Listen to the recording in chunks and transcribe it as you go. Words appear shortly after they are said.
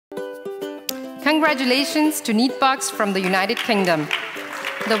Congratulations to Neatebox from the United Kingdom.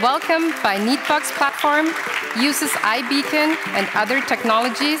 The Welcome by Neatebox platform uses iBeacon and other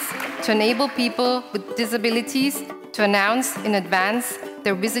technologies to enable people with disabilities to announce in advance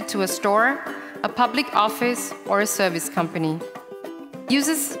their visit to a store, a public office, or a service company.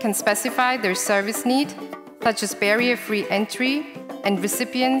 Users can specify their service need, such as barrier-free entry, and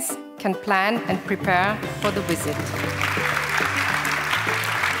recipients can plan and prepare for the visit.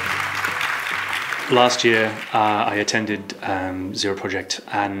 Last year, I attended Zero Project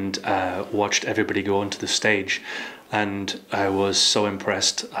and watched everybody go onto the stage, and I was so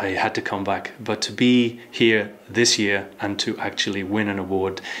impressed. I had to come back. But to be here this year and to actually win an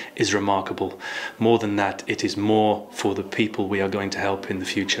award is remarkable. More than that, it is more for the people we are going to help in the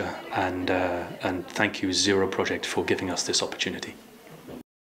future. And thank you, Zero Project, for giving us this opportunity.